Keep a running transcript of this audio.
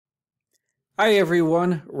Hi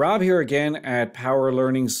everyone, Rob here again at Power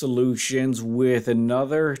Learning Solutions with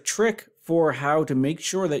another trick for how to make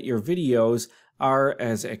sure that your videos are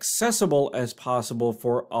as accessible as possible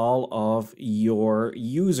for all of your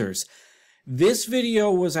users. This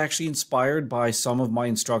video was actually inspired by some of my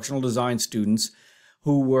instructional design students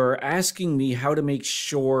who were asking me how to make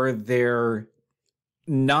sure their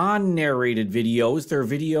non-narrated videos, their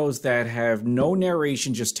videos that have no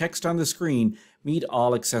narration, just text on the screen, meet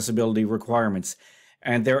all accessibility requirements.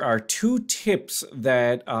 And there are two tips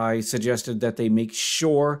that I suggested that they make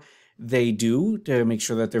sure they do to make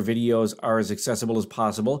sure that their videos are as accessible as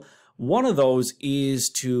possible. One of those is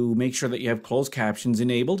to make sure that you have closed captions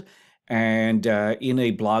enabled. And in a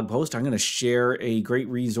blog post, I'm going to share a great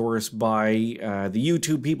resource by the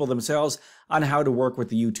YouTube people themselves on how to work with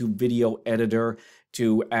the YouTube video editor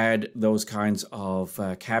to add those kinds of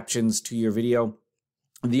captions to your video.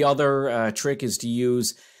 The other trick is to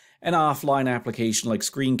use an offline application like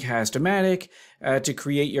Screencast-O-Matic to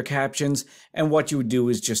create your captions. And what you would do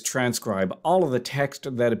is just transcribe all of the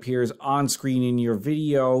text that appears on screen in your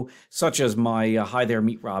video, such as my Hi There,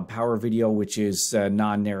 Meet Rob Power video, which is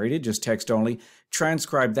non-narrated, just text only.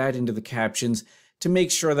 Transcribe that into the captions to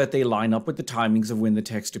make sure that they line up with the timings of when the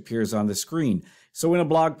text appears on the screen. So in a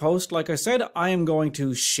blog post, like I said, I am going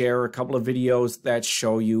to share a couple of videos that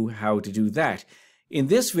show you how to do that. In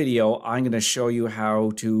this video, I'm going to show you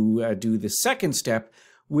how to do the second step,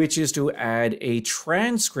 which is to add a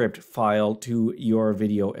transcript file to your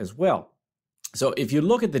video as well. So if you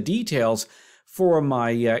look at the details for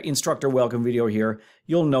my instructor welcome video here,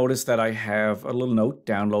 you'll notice that I have a little note,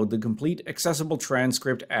 download the complete accessible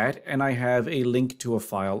transcript at, and I have a link to a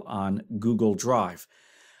file on Google Drive.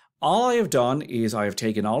 All I have done is I have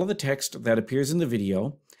taken all of the text that appears in the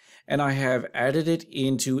video, and I have added it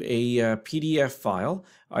into a PDF file.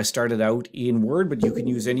 I started out in Word, but you can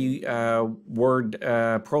use any word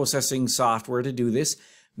processing software to do this.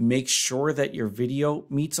 Make sure that your video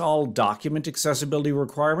meets all document accessibility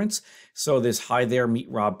requirements. So this Hi There,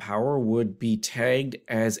 Meet Rob Power would be tagged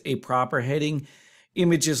as a proper heading.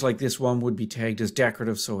 Images like this one would be tagged as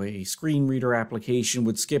decorative, so a screen reader application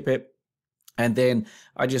would skip it. And then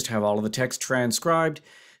I just have all of the text transcribed,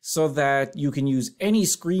 so that you can use any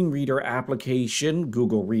screen reader application,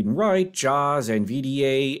 Google Read and Write, JAWS,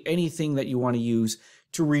 NVDA, anything that you want to use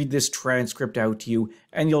to read this transcript out to you,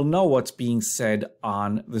 and you'll know what's being said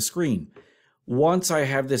on the screen. Once I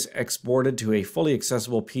have this exported to a fully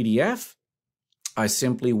accessible PDF, I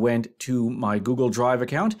simply went to my Google Drive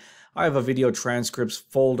account. I have a video transcripts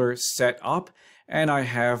folder set up, and I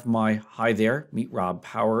have my Hi There, Meet Rob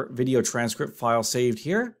Power video transcript file saved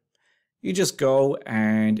here. You just go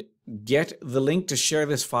and get the link to share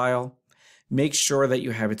this file. Make sure that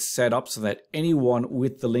you have it set up so that anyone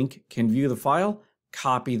with the link can view the file.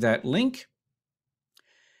 Copy that link.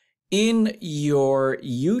 In your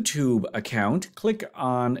YouTube account, click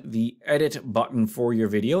on the Edit button for your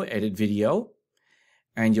video, Edit Video,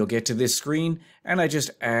 and you'll get to this screen, and I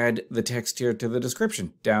just add the text here to the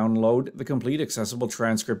description. Download the complete accessible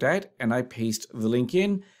transcript at, and I paste the link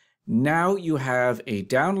in. Now you have a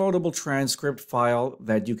downloadable transcript file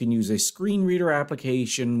that you can use a screen reader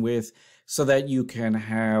application with, so that you can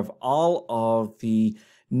have all of the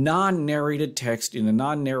non-narrated text in a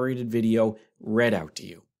non-narrated video read out to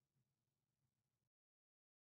you.